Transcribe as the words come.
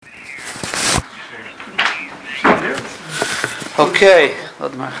Okay.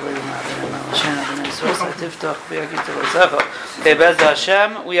 Okay, Bez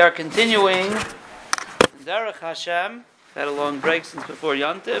Hashem, we are continuing Derech Hashem. Had a long break since before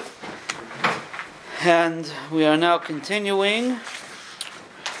Yontiv, and we are now continuing.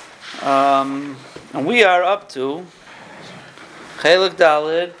 And we are up to Chelik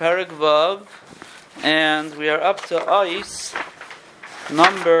Dalid, Perek Vav, and we are up to Ais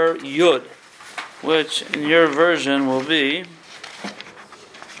number Yud, which in your version will be.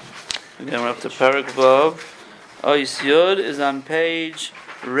 Again, we're up to Perek Vav. Ais Yud is on page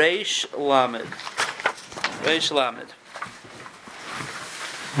Reish Lamed. Reish Lamed.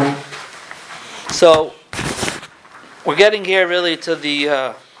 So we're getting here really to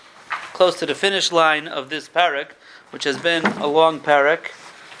the close to the finish line of this parak, which has been a long parak,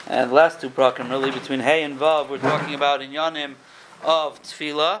 and the last two parakim really between Hey and Vav. We're talking about Inyanim of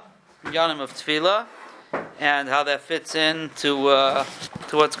Tefillah, and how that fits in to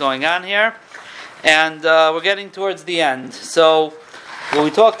what's going on here, and we're getting towards the end. So what we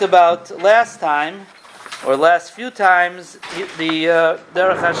talked about last time, or last few times, the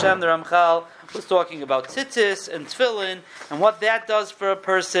Derech Hashem, the Ramchal, was talking about tzitzis and tefillin and what that does for a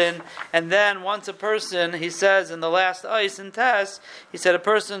person. And then once a person, he says in the last ice and test, he said a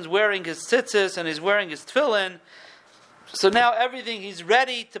person's wearing his tzitzis and he's wearing his tefillin. So now everything, he's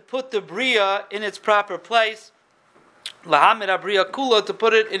ready to put the bria in its proper place. Lahamid abriya kula, to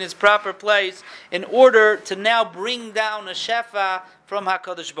put it in its proper place in order to now bring down a shefa from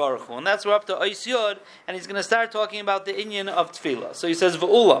HaKadosh Baruch Hu. And that's we're up to Ais Yud, and he's going to start talking about the inyan of tefillah. So he says,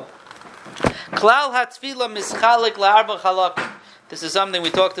 V'ulam. Klal ha-tefillah mischalik la'arba chalakim. This is something we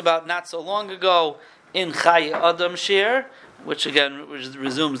talked about not so long ago in Chai Adam Shir, which again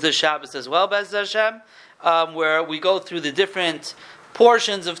resumes this Shabbos as well, Bez Hashem, where we go through the different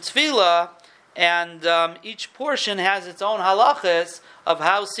portions of tefillah, and each portion has its own halachas of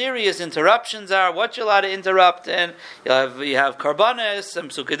how serious interruptions are, what you're allowed to interrupt, and you have karbanis,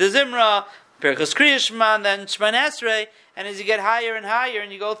 Psukei de Zimra, Perchas Kriyashman, then Shemon Esrei, and as you get higher and higher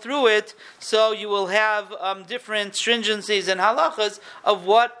and you go through it, so you will have different stringencies and halachas of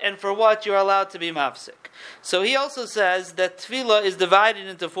what and for what you're allowed to be mafsik. So he also says that tefillah is divided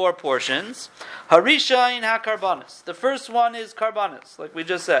into four portions. Harishain ha-karbanis. The first one is karbanis, like we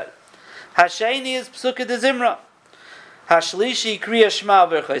just said. Hasheni is Psukei de Zimra. Hashlishi Kriya Shema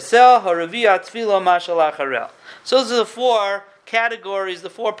v'Chaisel. Haraviya Tefillah Mashal Acharel. So those are the four categories, the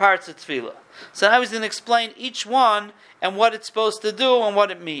four parts of tefillah. So now he's going to explain each one and what it's supposed to do and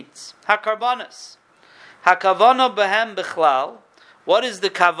what it means. HaKarbanas. HaKavana behem bechlal. What is the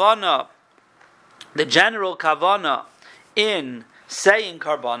kavana, the general kavana in saying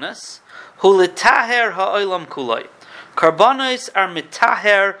karbanas? Hu litaher ha'olam kulay. Karbanos are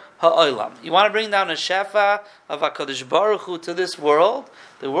mitaher ha'olam. You want to bring down a shefa of HaKadosh Baruch Hu to this world.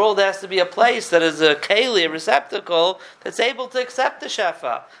 The world has to be a place that is a keli, a receptacle, that's able to accept the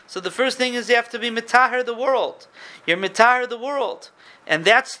shefa. So the first thing is you have to be mitaher the world. You're mitaher the world. And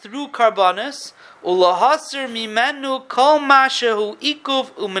that's through karbanos. Ulahasir mimenu kol mashehu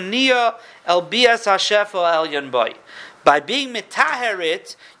ikuv umaniya el bias hashefa el yanbai. By being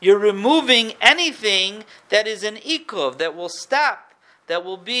mitaherit, you're removing anything that is an ikuv, that will stop, that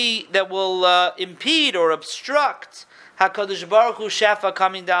will impede or obstruct HaKadosh Baruch Hu shefa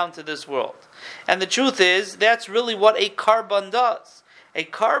coming down to this world. And the truth is, that's really what a karban does. A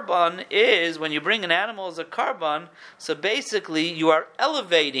karban is, when you bring an animal as a karban, so basically you are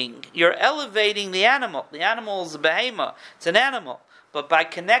elevating the animal. The animal is a behema, it's an animal. But by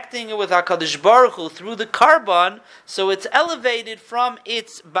connecting it with HaKadosh Baruch Hu through the karban, so it's elevated from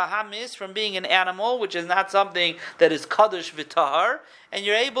its bahamis, from being an animal, which is not something that is kadosh v'tahar, and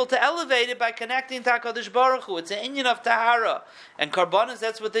you're able to elevate it by connecting to HaKadosh Baruch Hu. It's an inyan of tahara. And karbanas,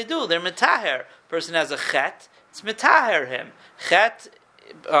 that's what they do. They're mitaher. Person has a chet, it's mitaher him. Chet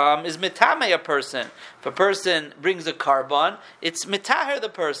is mitame a person. If a person brings a karban, it's mitaher the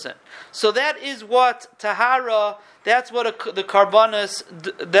person. So that is what tahara. That's what the karbanas.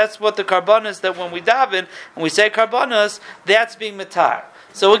 That's what the karbanas that when we daven and we say karbanas, that's being mitar.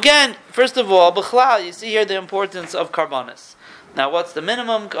 So again, first of all, b'chlal, you see here the importance of karbanas. Now, what's the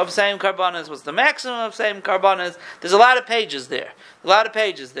minimum of saying karbanas? What's the maximum of saying karbanas? There's a lot of pages there.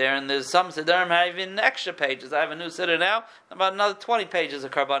 And there's some siddurim have even extra pages. I have a new siddur now, about another 20 pages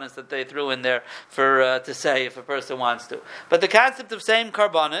of karbanas that they threw in there for to say if a person wants to. But the concept of saying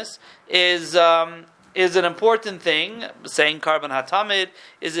karbanas is is an important thing. Saying Karban HaTamid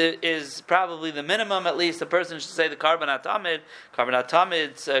is probably the minimum. At least a person should say the Karban HaTamid. Karban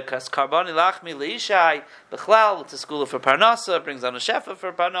HaTamid, Karbani Lachmi Leishai Bechlal. It's a school for Parnasa. Brings on a shefa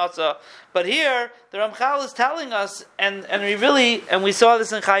for Parnasa. But here the Ramchal is telling us, and we saw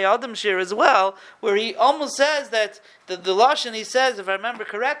this in Chai Adam Shir as well, where he almost says that the lashon he says, if I remember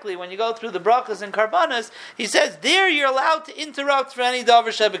correctly, when you go through the brachas and karbanas, he says there you're allowed to interrupt for any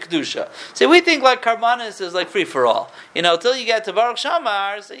davar sheba kedusha. See, we think like karbanas is like free for all, till you get to Baruch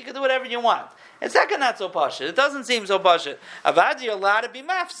Shamar, so you can do whatever you want. It's not so pashut. It doesn't seem so pashut. Avad, you're allowed to be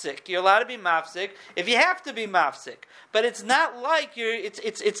mafsik. You're allowed to be mafsik if you have to be mafsik. But it's not like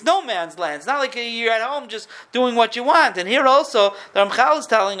it's no man's land. It's not like you're at home just doing what you want. And here also, the Ramchal is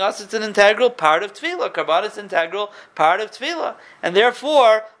telling us it's an integral part of tefillah. Karban is an integral part of tefillah. And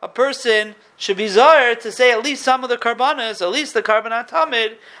therefore, a person should be zahir to say at least some of the karbanas, at least the karban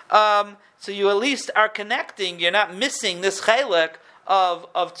hatamid, so you at least are connecting, you're not missing this chelek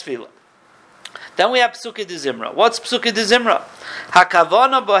of tefillah. Then we have Psukei de Zimra. What's Psukei de Zimra?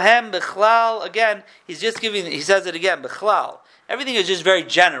 Hakavana bohem bechlal. Again, he says it again, bechlal. Everything is just very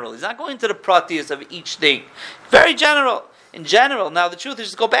general. He's not going to the pratius of each thing. Very general. In general. Now the truth is,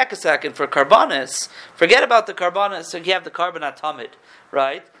 just go back a second. For karbanis, forget about the karbanis. So you have the karban hatamid,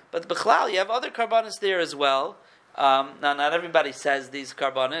 right? But bechlal, you have other karbanis there as well. Now, not everybody says these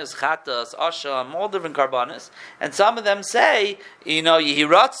karbanis, chatas, asham, all different karbanis, and some of them say,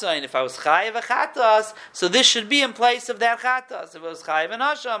 yihiratzain, if I was chayiv a chatas, so this should be in place of that chatas. If it was chayiv an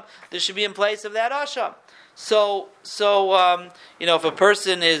asham, this should be in place of that asham. So if a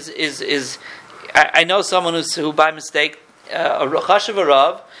person is I know someone who by mistake a chashav a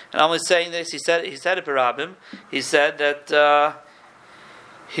rav, and I'm only saying this. He said it Barabim. He said that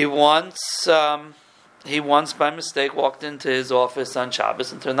he once, by mistake, walked into his office on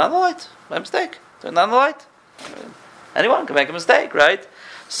Shabbos and turned on the light. By mistake. Turned on the light. Anyone can make a mistake, right?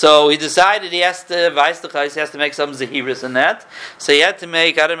 So he decided he has to make some zehiris in that. So he had to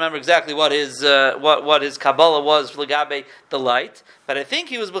make, I don't remember exactly what his Kabbalah was for Legabe, the light. But I think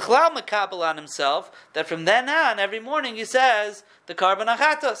he was B'chlal Mekabel on himself, that from then on, every morning he says, the karban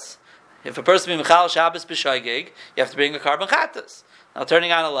achatas. If a person be Mechal Shabbos b'shaygig, you have to bring a karban chatas. Now,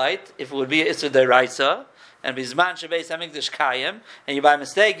 turning on a light, if it would be Isser Deraisa, and Bizman Shabbos Hamikdash Kayim, and you by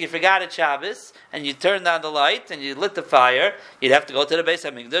mistake you forgot it Shabbos, and you turned on the light and you lit the fire, you'd have to go to the Beis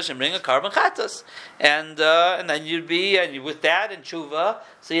Hamikdash and bring a karban chatas, and then you'd be with that and tshuva,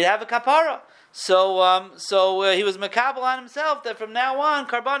 so you'd have a kapara. So he was makabel on himself that from now on,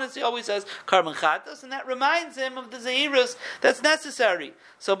 karbanis, he always says karban chatas, and that reminds him of the zeirus that's necessary.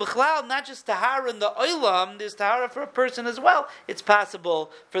 So b'chlal, not just tahara in the olam, there's tahara for a person as well. It's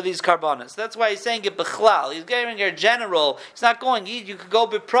possible for these karbanis. That's why he's saying it b'chlal. He's giving here general. He's not going, you could go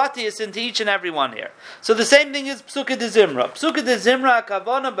b'pratius into each and every one here. So the same thing is Psukei de Zimra. Psukei de Zimra,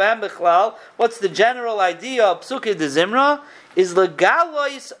 kavana b'hem b'chlal. What's the general idea of Psukei de Zimra? Is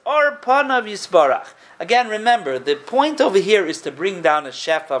legalois or panav yisbarach. Again, remember, the point over here is to bring down a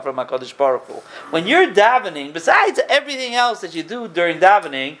shefa from HaKadosh Baruch Hu. When you're davening, besides everything else that you do during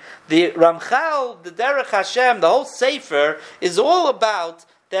davening, the Ramchal, the Derech Hashem, the whole Sefer, is all about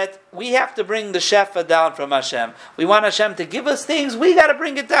that we have to bring the shefa down from Hashem. We want Hashem to give us things, we got to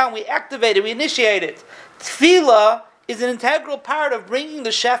bring it down, we activate it, we initiate it. Tefillah is an integral part of bringing the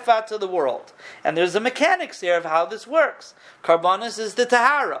shefa to the world. And there's the mechanics here of how this works. Karbanis is the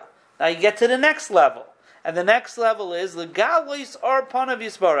tahara. Now you get to the next level. And the next level is Legalois or Panav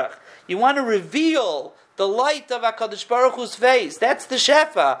Yisbarach. You want to reveal the light of HaKadosh Baruch Hu's face. That's the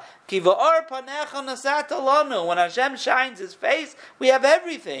shefa. Ki va'or panecha nasata lanu. When Hashem shines His face, we have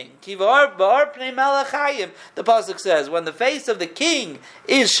everything. Ki va'or pnei melech chayim. The pasuk says, when the face of the king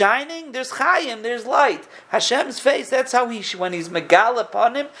is shining, there's chayim, there's light. Hashem's face, that's how when He's megal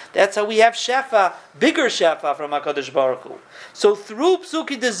upon Him, that's how we have shefa, bigger shefa from HaKadosh Baruch Hu. So through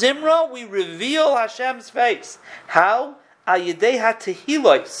Psukei de Zimra, we reveal Hashem's face. How? Ayidei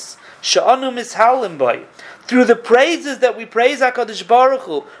ha-tehilos. Sha'anu mishalim by. Through the praises that we praise HaKadosh Baruch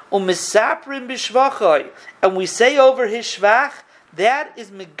Hu, u'misaprim b'shvachai, and we say over His shvach, that is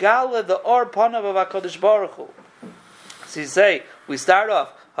megala, the or panav of HaKadosh Baruch Hu. So you say, we start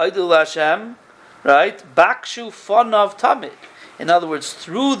off, Haidul Hashem, right? Bakshu fanav tamid. In other words,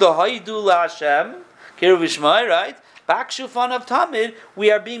 through the Haidul Hashem, Kiru Vishmai, right? Bakshu fanav tamid,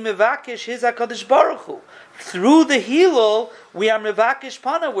 we are being mevakish His HaKadosh Baruch Hu. Through the Hilul, we are mevakish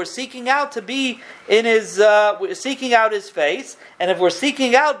pana. We're seeking out to be in His. We're seeking out His face, and if we're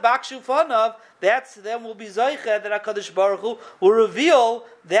seeking out bakshu fanav, then we'll be zoiched that Hakadosh Baruch Hu will reveal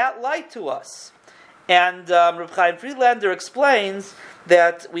that light to us. And Reb Chaim Friedlander explains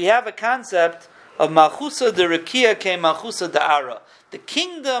that we have a concept of Malchusa de Rekia ke Malchusa de Ara. The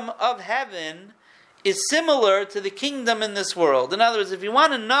kingdom of heaven is similar to the kingdom in this world. In other words, if you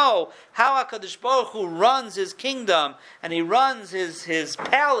want to know how HaKadosh Baruch Hu runs his kingdom and he runs his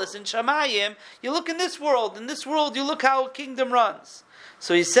palace in Shamayim, you look in this world. In this world, you look how a kingdom runs.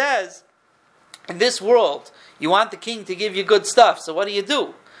 So he says, in this world, you want the king to give you good stuff. So what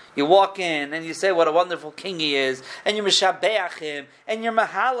do? You walk in and you say what a wonderful king he is, and you mishabeach him, and you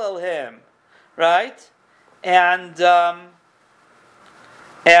mahalal him, right? And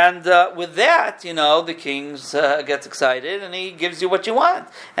with that, the king gets excited and he gives you what you want.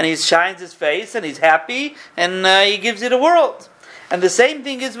 And he shines his face and he's happy and he gives you the world. And the same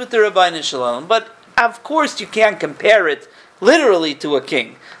thing is with the Rabbeinu Shalom. But of course you can't compare it literally to a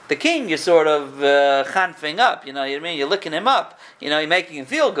king. The king, you're sort of chanfing up, you know what I mean? You're licking him up. You're making him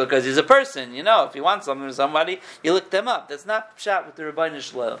feel good because he's a person. If you want something from somebody, you lick them up. That's not pshat with the Rabbeinu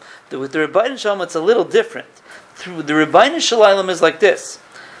Shalom. With the Rabbeinu Shalom, it's a little different. The Rabbeinu Shalom is like this,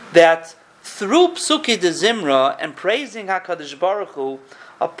 that through Psuki de Zimra and praising HaKadosh Baruch Hu,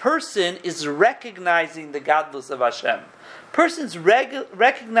 a person is recognizing the godless of Hashem. Person's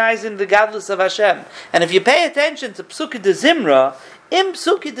recognizing the godless of Hashem. And if you pay attention to Psuki de Zimra, in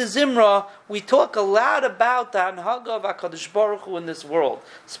Psuki de Zimra, we talk a lot about the Hanhaga of HaKadosh Baruch Hu in this world.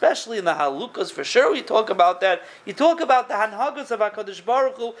 Especially in the Halukas, for sure we talk about that. You talk about the Hanhagas of HaKadosh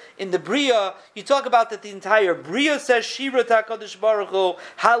Baruch Hu in the Bria. You talk about that the entire Bria says Shira to HaKadosh Baruch Hu,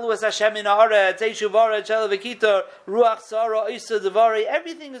 Halu es Hashem in Haaretz, Eishu V'Haaretz, Shel V'Kitor, Ruach Sara, Isa Devari.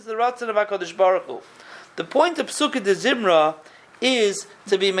 Everything is the Ratzon of HaKadosh Baruch Hu. The point of Psuki de Zimra is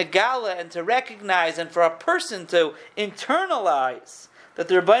to be megala and to recognize and for a person to internalize that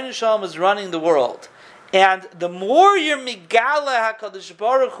the Rebbeinu Shalom is running the world. And the more you're megala HaKadosh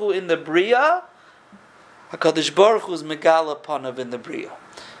Baruch Hu in the Bria, HaKadosh Baruch Hu is megala panav in the Bria.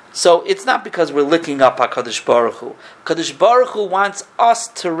 So it's not because we're licking up HaKadosh Baruch Hu. HaKadosh Baruch Hu wants us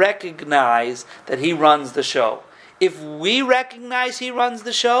to recognize that He runs the show. If we recognize He runs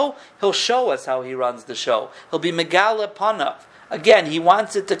the show, He'll show us how He runs the show. He'll be megala panav. Again, He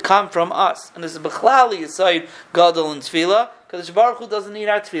wants it to come from us. And this is Bechlali Yisayid Gadol and Tefillah, because Baruch Hu doesn't need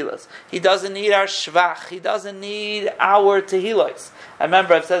our tefillahs. He doesn't need our shvach. He doesn't need our tehillos. I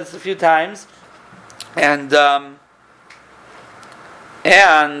remember I've said this a few times, and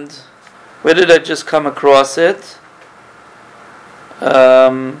where did I just come across it?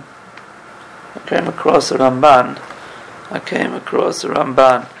 I came across the Ramban. I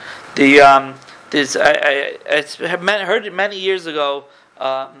heard it many years ago.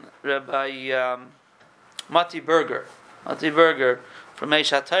 Rabbi Mati Berger from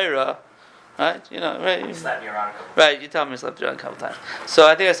Eish HaTorah, right? Right? You slept your article. Right, you tell me you slept your a couple times. So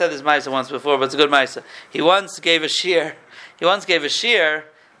I think I said this Maisa once before, but it's a good Maisa. He once gave a shir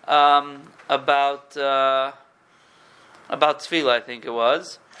about tefillah, I think it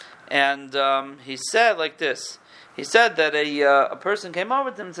was, and he said like this. He said that a person came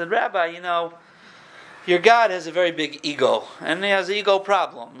over to him and said, Rabbi, your God has a very big ego, and he has an ego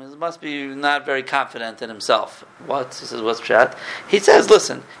problem. He must be not very confident in himself. What? He says, what's pshat? He says,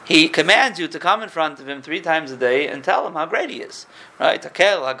 listen, He commands you to come in front of Him 3 times a day and tell Him how great He is. Right?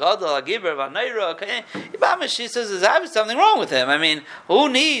 Takel, Hagadol, Hagiber, Vanaira, he says, there's obviously something wrong with him. I mean, who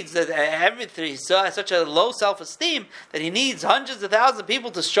needs that everything? He's such a low self-esteem that he needs hundreds of thousands of people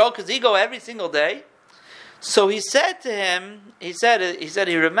to stroke his ego every single day. So he said to him, he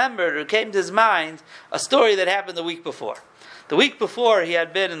remembered, or came to his mind, a story that happened the week before. The week before, he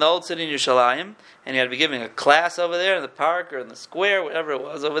had been in the old city in Yerushalayim, and he had been giving a class over there in the park or in the square, whatever it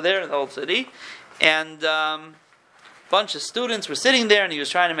was over there in the old city. And a bunch of students were sitting there, and he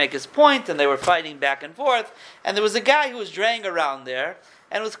was trying to make his point, and they were fighting back and forth. And there was a guy who was draying around there,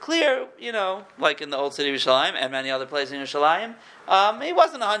 and it was clear, like in the old city of Yerushalayim and many other places in Yerushalayim, he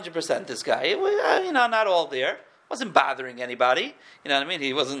wasn't 100% this guy. It was, not all there. Wasn't bothering anybody. You know what I mean?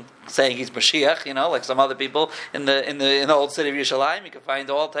 He wasn't saying he's Mashiach, like some other people in the old city of Yerushalayim. You could find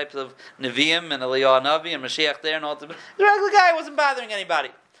all types of Nevi'im and Eliyahu Navi and Mashiach there and all. The regular guy wasn't bothering anybody.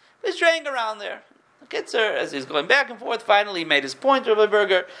 He was draying around there. Kitzer, as he's going back and forth, finally he made his point, Rabbi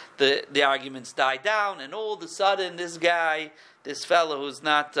Berger. The arguments died down, and all of a sudden this fellow who's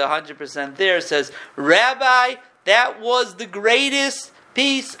not 100% there says, Rabbi, that was the greatest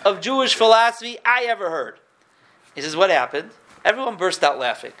piece of Jewish philosophy I ever heard. He says, what happened? Everyone burst out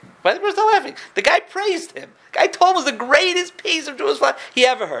laughing. Why did they burst out laughing? The guy praised him. The guy told him it was the greatest piece of Jewish philosophy he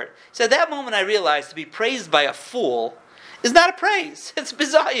ever heard. So at that moment I realized to be praised by a fool is not a praise. It's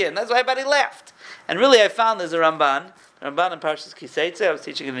bizayin. That's why everybody laughed. And really I found there's a Ramban Ramban in Parshas Kiseitze. I was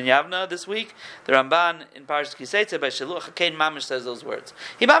teaching in Yavna this week. The Ramban in Parshas Kiseitze by Shaluch HaKein Mamish says those words.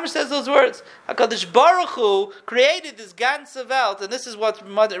 He Mamish says those words. HaKadosh Baruch Hu created this ganze Welt, and this is what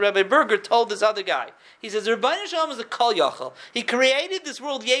Rabbi Berger told this other guy. He says, Rebbeinu Shalom is a Kol Yachal. He created this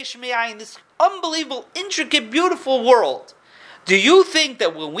world, Yesh Me'ayin, this unbelievable, intricate, beautiful world. Do you think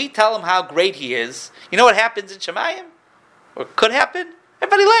that when we tell him how great he is, you know what happens in Shemayim? Or could happen?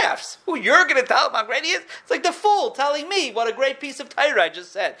 Everybody laughs. Who, you're going to tell him how great he is? It's like the fool telling me what a great piece of Torah I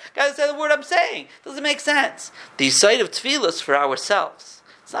just said. Guys, say the word I'm saying. Doesn't make sense. The sight of tefillah for ourselves.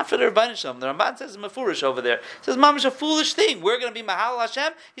 It's not for the Rebbeinu Shalom. The Ramban says mafurish over there. He says, Mamish, a foolish thing. We're going to be Mahal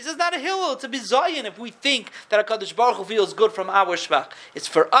Hashem. He says, not a hillel. It's a bizayin if we think that HaKadosh Baruch Hu feels good from our shvach. It's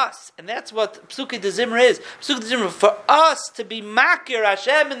for us. And that's what Psukei de Zimra is. Psukei de Zimra, for us to be Makir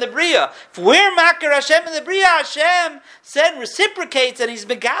Hashem in the Bria. If we're Makir Hashem in the Bria, Hashem said reciprocates and He's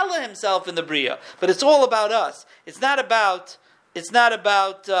Megala Himself in the Bria. But it's all about us. It's not about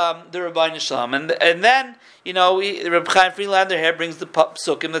the Rebbeinu Shalom. And then, Reb Chaim Friedlander here brings the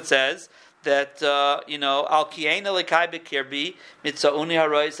psukim that says that, Al Ki'ein Elikai B'kirbi Mitzauni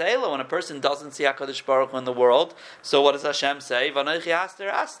Haroy Seila, when a person doesn't see HaKadosh Baruch Hu in the world, so what does Hashem say? Vanoichi Aster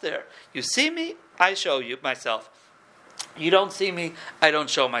Aster. You see me, I show you myself. You don't see me, I don't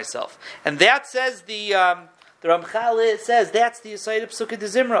show myself. And that says the Ramchal says that's the Yisayid of Psukei de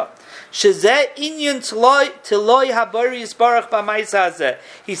Zimra. Shezeh inyan teloi habari yisbarach b'maisa hazeh.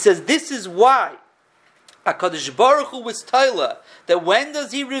 He says this is why HaKadosh Baruch Hu was Toila, that when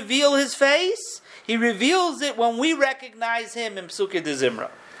does He reveal His face? He reveals it when we recognize Him in Psukei de Zimra.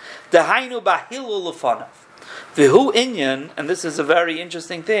 Dehainu b'hilu l'fanav. V'hu inyan, and this is a very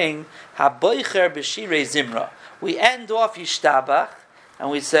interesting thing, haboicher b'shirei Zimra. We end off Yishtabach, and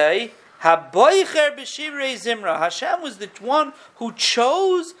we say, Haboicher b'shirei Zimra. Hashem was the one who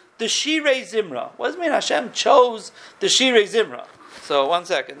chose the Shirei Zimra. What does it mean Hashem chose the Shirei Zimra? So, one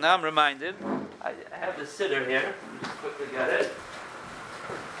second. Now I'm reminded. I have the sitter here. Let me just quickly get it.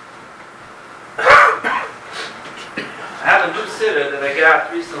 I have a new sitter that I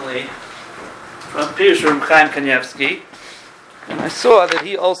got recently from Pirush Reb Chaim Kanievsky. And I saw that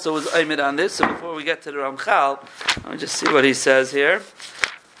he also was aimed on this. So before we get to the Ramchal, let me just see what he says here.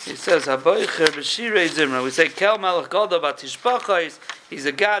 He says, Haboicher b'shirei Zimra. We say, Kel Melech Golda Batishbachais. He's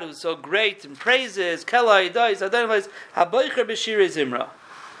a God who's so great in praises. Kel Ha'idais, Adonais, Haboicher b'shirei Zimra.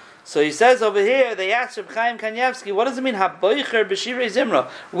 So he says over here, they asked Reb Chaim Kanievsky, what does it mean, Haboicher b'shirei Zimra?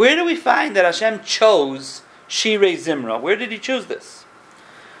 Where do we find that Hashem chose Shirei Zimra? Where did He choose this?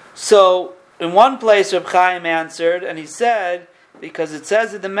 So, in one place Reb Chaim answered, and he said, because it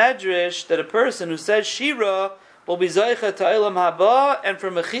says in the Medrash that a person who says Shira will be Zoicha Ta'ilam Haba, and for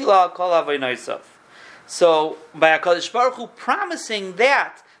Mechila Kol Avaynosav. So, by HaKadosh Baruch Hu promising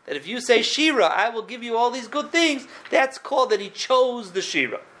that if you say Shira, I will give you all these good things, that's called that He chose the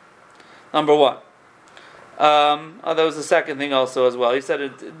Shira. Number one. That was the second thing also as well. He said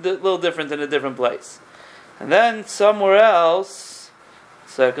it a little different in a different place. And then somewhere else,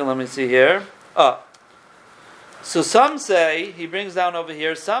 second, let me see here. So some say, he brings down over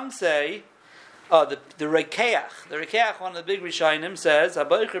here, some say, the Rekeach, one of the big Rishonim says,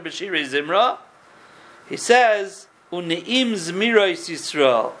 Haboicher b'shirei Zimra, he says, Uneim Zmiros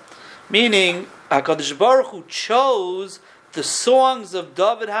Yisrael, meaning HaKadosh Baruch Hu chose the songs of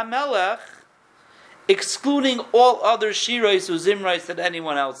David HaMelech, excluding all other shiros or zimros that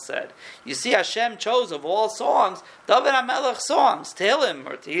anyone else said. You see, Hashem chose of all songs, David HaMelech songs, Tehillim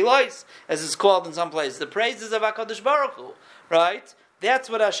or Tehillos, as it's called in some places, the praises of HaKadosh Baruch Hu, right? That's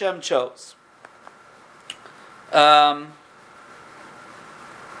what Hashem chose. Fine.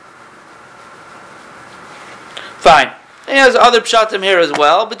 And there's other pshatim here as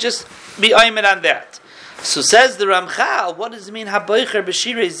well, but just be aimed on that. So says the Ramchal, what does it mean, Haboicher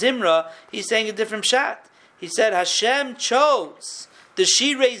b'shirei Zimra? He's saying a different pshat. He said Hashem chose the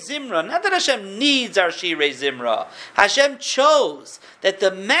Shirei Zimra. Not that Hashem needs our Shirei Zimra. Hashem chose that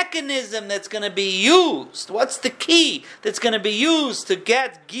the mechanism that's going to be used, what's the key that's going to be used to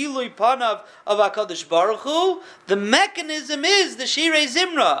get Gilui Panav of HaKadosh Baruch Hu? The mechanism is the Shirei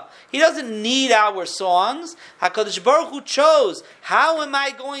Zimra. He doesn't need our songs. HaKadosh Baruch Hu chose, how am I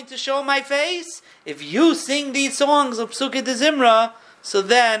going to show my face? If you sing these songs of Psukei de Zimra, so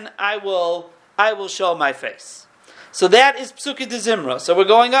then I will show my face. So that is Psukei de Zimra. So we're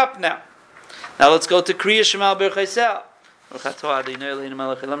going up now. Now let's go to Kriya Shema B'Rchei Sel.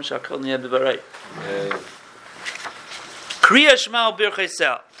 Kriya Shema B'Rchei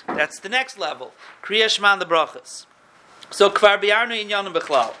Sel. That's the next level. Kriya Shema and the Brachas. So Kvar Bi'arnu Inyanim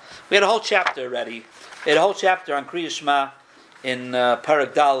B'Chlal. We had a whole chapter already. We had a whole chapter on Kriya Shema in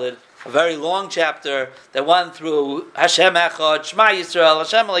Parak Daled a very long chapter that went through Hashem Echad, Shema Yisrael,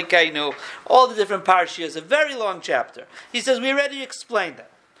 Hashem Elokeinu, all the different parshiyos, a very long chapter. He says, we already explained that.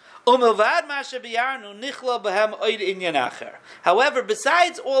 However,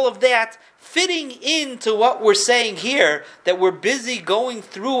 besides all of that, fitting into what we're saying here, that we're busy going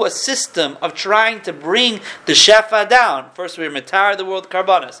through a system of trying to bring the Shefa down. First we were Matar the world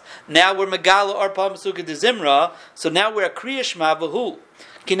Karbanas. Now we're Megala Arpa Mesuka de Zimra. So now we're a Kriya Shema V'hu.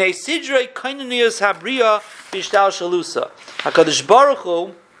 Kinei Sidrei Kainunius Habriya Bishtal Shalusa. HaKadosh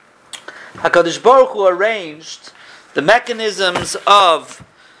Baruch Hu arranged the mechanisms of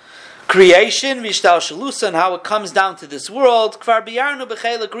creation, Vishtal Shalusa, and how it comes down to this world. Kvar biyarnu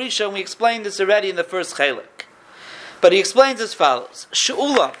b'chelik risha, and we explained this already in the first chelik. But he explains as follows: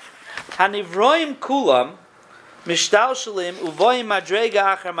 She'ulam hanivroim kulam mishtal shalim uvoim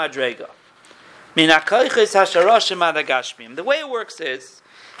madrega achar madrega min hakoyches hasharoshim ad hagashmim. The way it works is,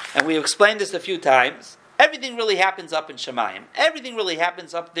 and we explained this a few times, everything really happens up in Shemayim. Everything really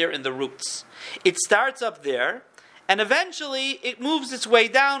happens up there in the roots. It starts up there, and eventually it moves its way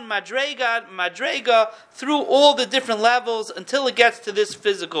down, madrega, through all the different levels until it gets to this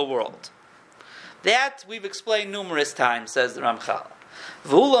physical world. That we've explained numerous times, says the Ramchal.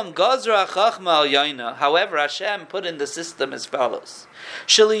 V'ulam gazra chachma al yaina. However, Hashem put in the system as follows: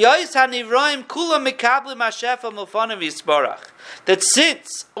 Sheliyos hanivroim kulam mikablim hashefa mulfanav yisbarach. That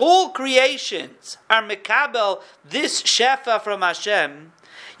since all creations are mikabel this shefa from Hashem,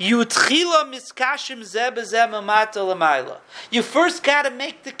 you first got to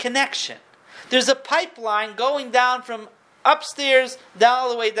make the connection. There's a pipeline going down from upstairs down all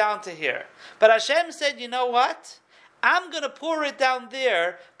the way down to here. But Hashem said, you know what? I'm going to pour it down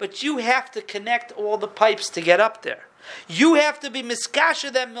there, but you have to connect all the pipes to get up there. You have to be miskasha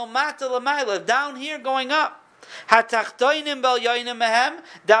them milmata l'mayla, down here going up. Down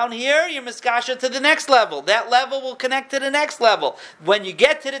here, you're miskasha to the next level. That level will connect to the next level. When you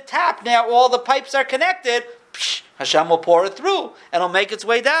get to the top, now all the pipes are connected. Hashem will pour it through, and it'll make its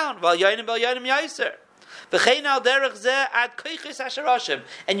way down.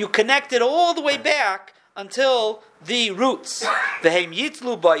 And you connect it all the way back until the roots.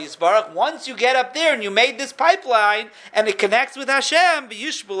 Once you get up there and you made this pipeline and it connects with Hashem,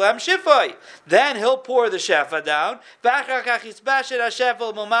 then He'll pour the shefa down.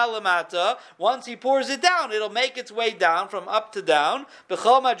 Once He pours it down, it'll make its way down from up to down,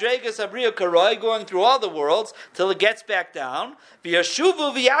 going through all the worlds till it gets back down.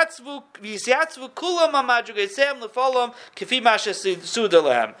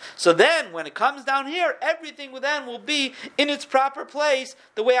 So then, when it comes down here, everything then will be in its proper place,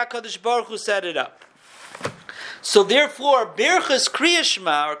 the way HaKadosh Baruch Hu set it up. So therefore, Birchas Kriya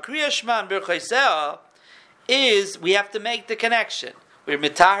Shema, or Kriya Shema and Birchasea, is, we have to make the connection. We're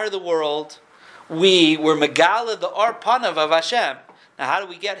Mitahar the world, we were Megala the Arpanav of Hashem. Now how do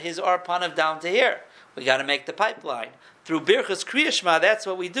we get His Arpanav down to here? We got to make the pipeline. Through Birchas Kriya Shema, that's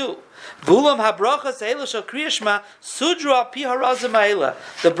what we do. V'ulam habrachas ha'ela shel Kriya Shema sudru al pi harazim ha'ela.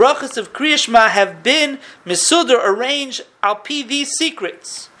 The brachas of Kriya Shema have been misudr, arranged al pi these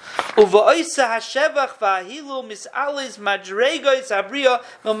secrets. Uva'oisa hashevach va'ahilu mis'alis madregois habriya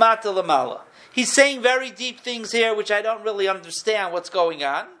milmata l'mala. He's saying very deep things here, which I don't really understand what's going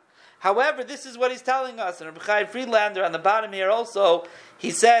on. However, this is what he's telling us. And Rabbi Chaim Friedlander on the bottom here also,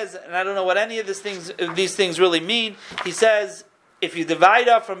 he says, and I don't know what any of these things really mean, he says, if you divide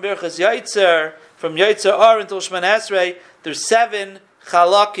up from Birchas Yaitzer, from Yaitzer Or until Shemana Esrei, there's 7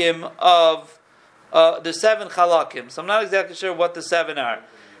 chalakim. So I'm not exactly sure what the 7 are.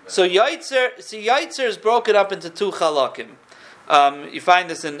 So Yaitzer is broken up into 2 chalakim. You find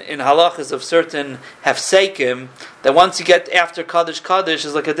this in halachas of certain hefsekim, that once you get after Kaddish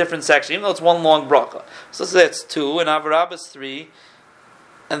is like a different section, even though it's one long bracha. So that's 2, and Avarab is 3,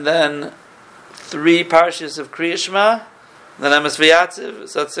 and then 3 parshas of Kriya Shema, then Emes V'Yatziv,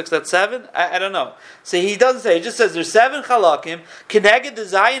 so that's 6, that's 7? I don't know. So he doesn't say, he just says there's 7 chalakim, Keneged the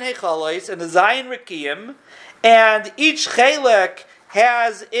Zayin Hechalois, and the Zayin Rekiim, and each chalak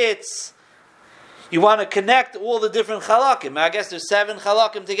has its... You want to connect all the different chalakim. I guess there's 7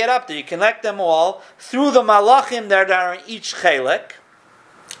 chalakim to get up there. You connect them all through the malachim that are in each chalak.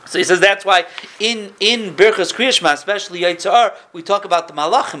 So he says that's why in Birchas Kriya Shema, especially Yitzhar, we talk about the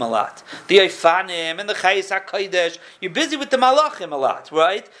malachim a lot. The Eifanim and the Chayis HaKodesh. You're busy with the malachim a lot,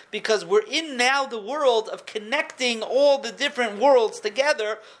 right? Because we're in now the world of connecting all the different worlds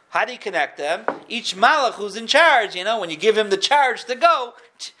together. How do you connect them? Each malach who's in charge, when you give him the charge to go,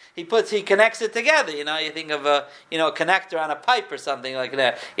 he connects it together. You think of a connector on a pipe or something like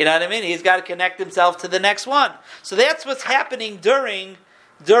that. You know what I mean? He's got to connect himself to the next one. So that's what's happening during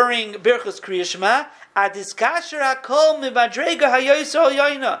during Birchus Kriya Shema,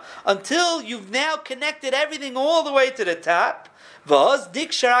 until you've now connected everything all the way to the top.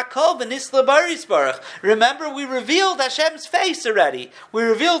 Remember, we revealed Hashem's face already. We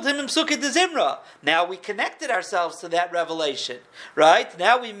revealed Him in Sukkot Zimra. Now we connected ourselves to that revelation. Right?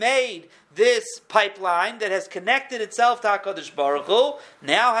 Now we made this pipeline that has connected itself to HaKadosh Baruch Hu.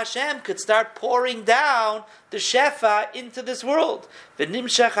 Now Hashem could start pouring down the Shefa into this world.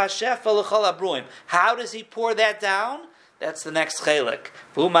 How does He pour that down? That's the next chelik.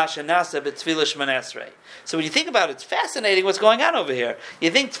 So when you think about it, it's fascinating what's going on over here.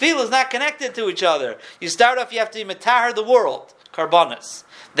 You think tefillah is not connected to each other. You start off, you have to be metahar the world, karbonis.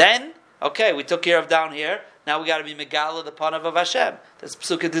 Then, okay, we took care of down here. Now we got to be megala the panav of Hashem. That's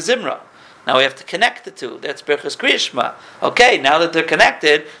Pesukah de Zimra. Now we have to connect the two. That's Birchas Kriya Shema. Okay, now that they're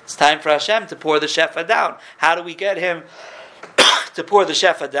connected, it's time for Hashem to pour the Shefa down. How do we get Him to pour the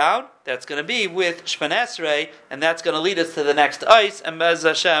Shefa down? That's going to be with Shemana Esrei, and that's going to lead us to the next Ois. And Bez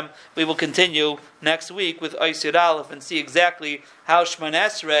Hashem, we will continue next week with Ois Yud Aleph and see exactly how Shemana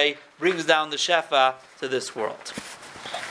Esrei brings down the Shefa to this world.